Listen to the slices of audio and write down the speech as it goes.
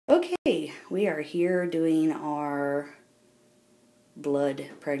Okay, we are here doing our blood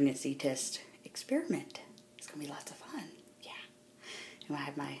pregnancy test experiment. It's going to be lots of fun. Yeah. And I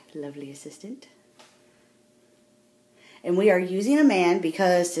have my lovely assistant. And we are using a man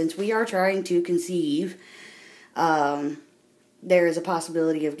because since we are trying to conceive, there is a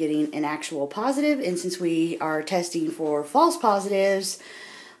possibility of getting an actual positive. And since we are testing for false positives,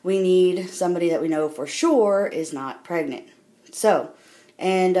 we need somebody that we know for sure is not pregnant. So,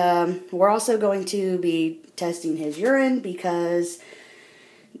 and we're also going to be testing his urine because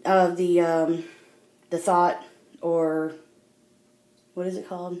of the thought, or what is it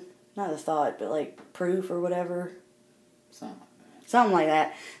called? Not a thought, but like proof or whatever. Something like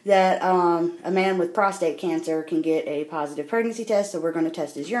that. That a man with prostate cancer can get a positive pregnancy test. So we're going to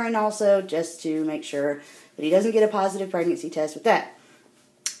test his urine also, just to make sure that he doesn't get a positive pregnancy test with that.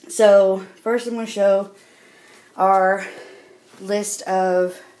 So first I'm going to show our list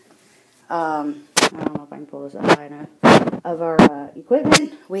of, I don't know if I can pull this up high enough, of our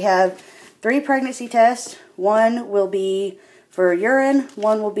equipment. We have 3 pregnancy tests. One will be for urine,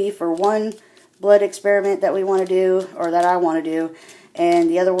 one will be for one blood experiment that we want to do, or that I want to do, and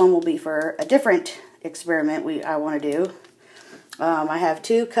the other one will be for a different experiment I want to do. I have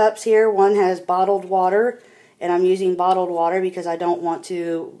 2 cups here. One has bottled water, and I'm using bottled water because I don't want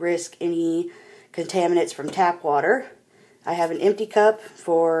to risk any contaminants from tap water. I have an empty cup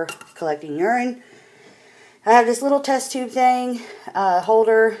for collecting urine. I have this little test tube thing,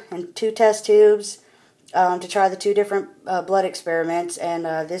 holder, and 2 test tubes to try the 2 different blood experiments. And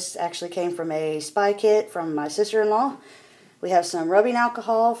this actually came from a spy kit from my sister-in-law. We have some rubbing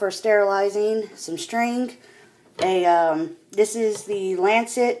alcohol for sterilizing, some string. This is the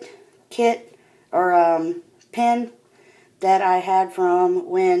Lancet kit, or pen, that I had from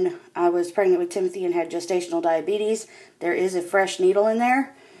when I was pregnant with Timothy and had gestational diabetes. There is a fresh needle in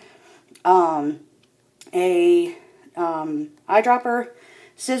there. Eyedropper,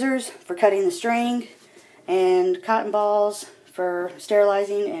 scissors for cutting the string, and cotton balls for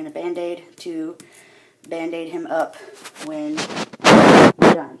sterilizing, and a Band-Aid to Band-Aid him up when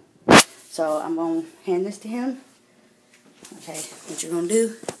we're done. So I'm going to hand this to him. Okay, what you're going to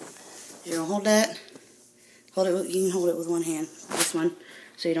do is you're going to hold that. You can hold it with one hand, this one,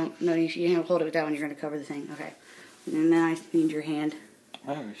 so you don't know, you can hold it with that one, you're going to cover the thing. Okay, and then I need your hand.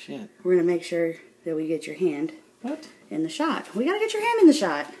 Oh, shit. We're going to make sure that we get your hand What? in the shot. We got to get your hand in the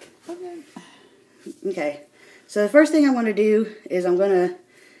shot. Okay. Okay, so the first thing I want to do is I'm going to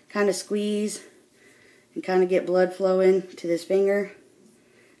kind of squeeze and kind of get blood flowing to this finger.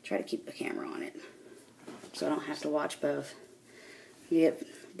 Try to keep the camera on it so I don't have to watch both. Get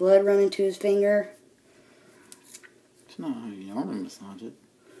blood running to his finger. It's not how you want to massage it.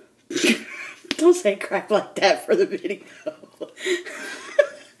 Don't say crap like that for the video.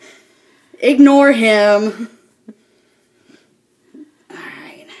 Ignore him.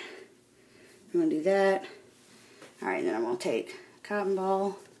 Alright. I'm going to do that. Alright, then I'm going to take a cotton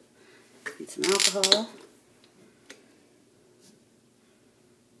ball, get some alcohol.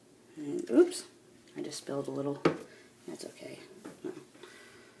 And, oops. I just spilled a little. That's okay. No.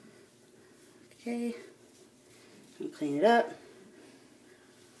 Okay. And clean it up.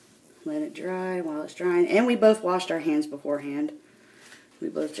 Let it dry while it's drying. And we both washed our hands beforehand. We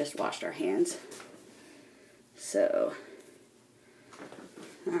both just washed our hands. So,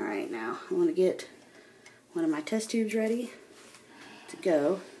 alright, now I want to get one of my test tubes ready to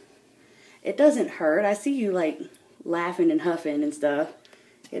go. It doesn't hurt. I see you like laughing and huffing and stuff.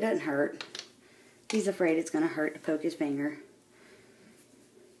 It doesn't hurt. He's afraid it's going to hurt to poke his finger.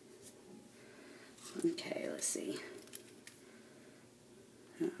 Okay, let's see.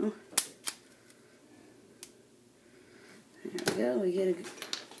 Uh-oh. There we go. We get a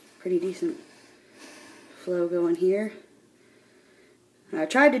pretty decent flow going here. I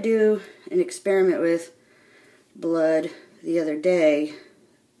tried to do an experiment with blood the other day,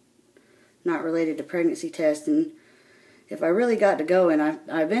 not related to pregnancy test, and if I really got to go, and I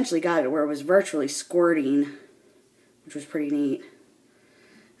eventually got it where it was virtually squirting, which was pretty neat.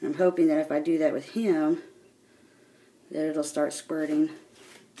 And I'm hoping that if I do that with him, that it'll start squirting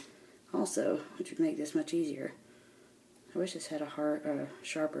also, which would make this much easier. I wish this had a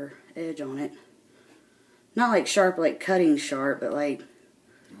sharper edge on it. Not like sharp, like cutting sharp, but like,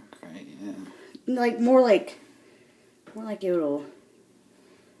 Okay, yeah. like more like it'll,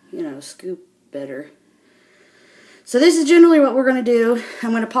 you know, scoop better. So this is generally what we're going to do.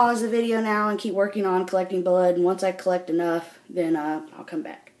 I'm going to pause the video now and keep working on collecting blood, and once I collect enough, then I'll come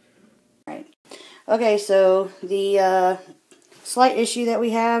back. Alright. Okay, so the slight issue that we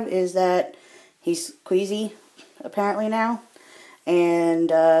have is that he's queasy, apparently now. And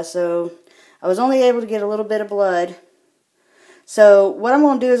so I was only able to get a little bit of blood. So what I'm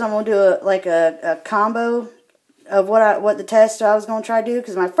going to do is I'm going to do a combo of what the test I was going to try to do.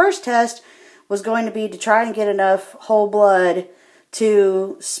 Because my first test was going to be to try and get enough whole blood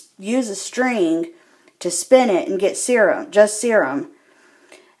to use a string to spin it and get serum, just serum.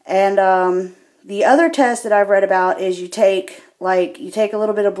 And the other test that I've read about is you take a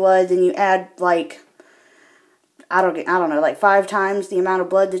little bit of blood, then you add I don't know, like 5 times the amount of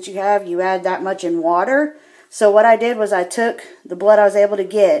blood that you have. You add that much in water. So what I did was I took the blood I was able to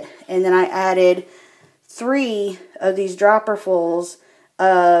get, and then I added 3 of these dropperfuls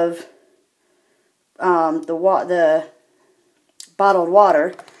of the bottled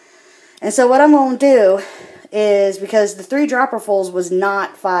water. And so what I'm going to do is, because the 3 dropperfuls was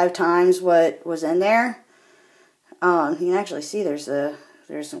not 5 times what was in there. You can actually see there's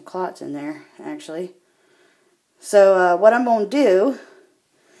some clots in there, actually. So what I'm going to do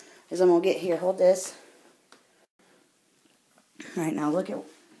is I'm going to get here, hold this. Alright, now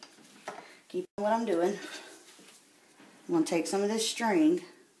keep what I'm doing. I'm going to take some of this string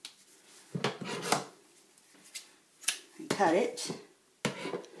and cut it.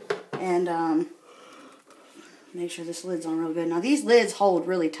 And make sure this lid's on real good. Now these lids hold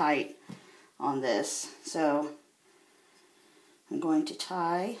really tight on this. So I'm going to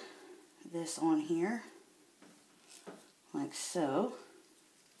tie this on here like so.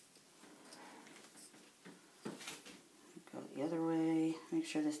 Go the other way. Make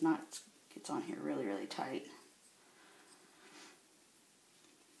sure this knot gets on here really, really tight.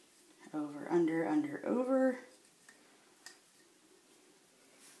 Over, under, under, over.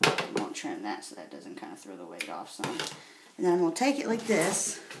 I'm going to trim that so that doesn't kind of throw the weight off some. And then I'm going to take it like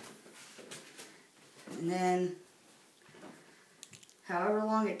this. And then, however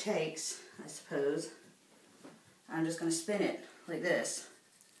long it takes, I suppose, I'm just going to spin it like this.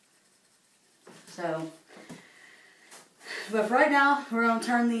 So, but for right now, we're going to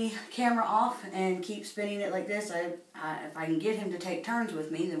turn the camera off and keep spinning it like this. If I can get him to take turns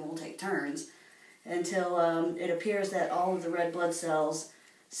with me, then we'll take turns until it appears that all of the red blood cells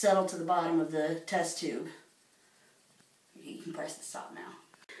settle to the bottom of the test tube. You can press the stop now.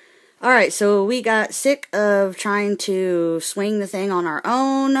 Alright, so we got sick of trying to swing the thing on our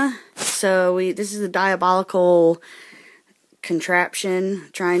own. So this is a diabolical contraption,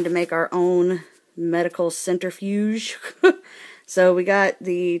 trying to make our own medical centrifuge. So we got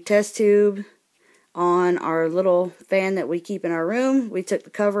the test tube on our little fan that we keep in our room. We took the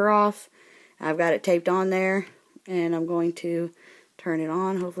cover off. I've got it taped on there, and I'm going to turn it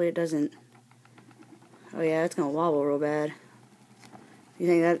on. Hopefully it doesn't. Oh yeah, it's going to wobble real bad. You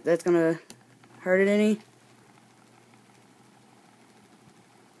think that's going to hurt it any?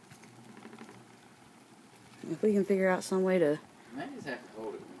 If we can figure out some way to... I just have to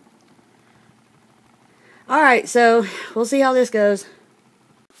hold it. Alright, so we'll see how this goes.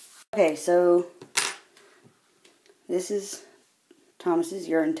 Okay, so this is Thomas's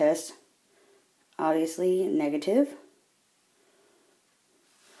urine test. Obviously negative.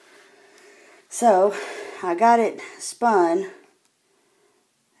 So I got it spun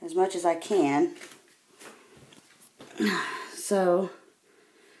as much as I can. So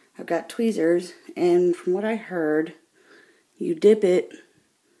I've got tweezers, and from what I heard, you dip it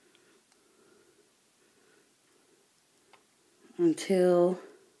until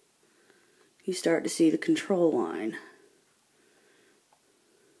you start to see the control line.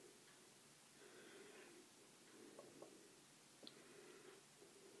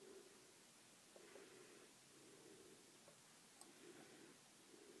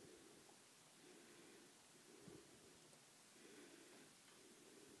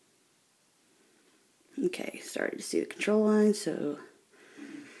 Okay, started to see the control line, so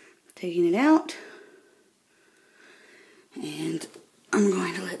taking it out. And I'm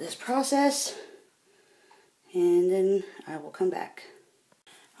going to let this process, and then I will come back.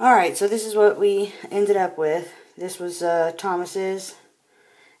 Alright, so this is what we ended up with. This was Thomas's,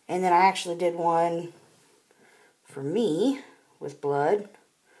 and then I actually did one for me with blood.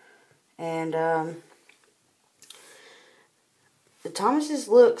 And the Thomas's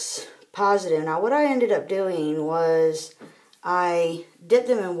looks positive. Now what I ended up doing was I dipped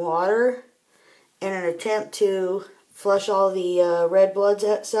them in water in an attempt to flush all the red blood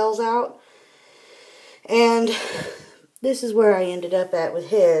cells out. And this is where I ended up at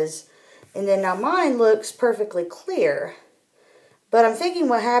with his. And then now mine looks perfectly clear. But I'm thinking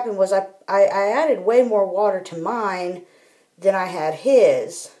what happened was I added way more water to mine than I had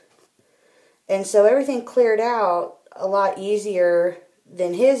his. And so everything cleared out a lot easier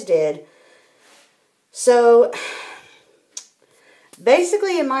than his did. So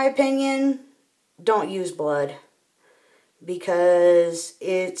basically, in my opinion, don't use blood. Because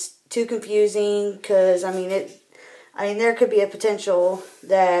it's too confusing. Because, I mean, there could be a potential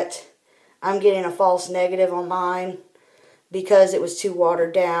that I'm getting a false negative on mine because it was too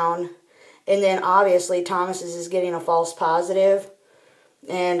watered down. And then, obviously, Thomas's is getting a false positive.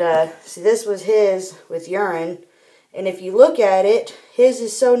 And, see, this was his with urine. And if you look at it, his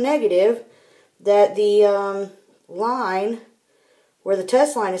is so negative that the line where the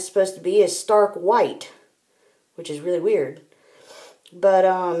test line is supposed to be is stark white, which is really weird.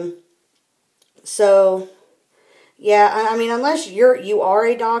 But, so, yeah, I mean, unless you are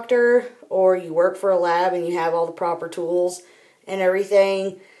a doctor or you work for a lab and you have all the proper tools and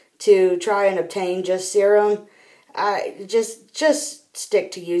everything to try and obtain just serum, just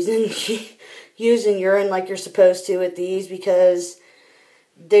stick to using urine like you're supposed to with these, because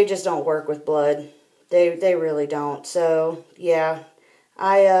they just don't work with blood. They really don't. So, yeah,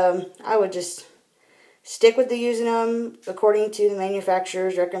 I would just stick with using them according to the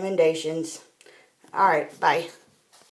manufacturer's recommendations. All right, bye.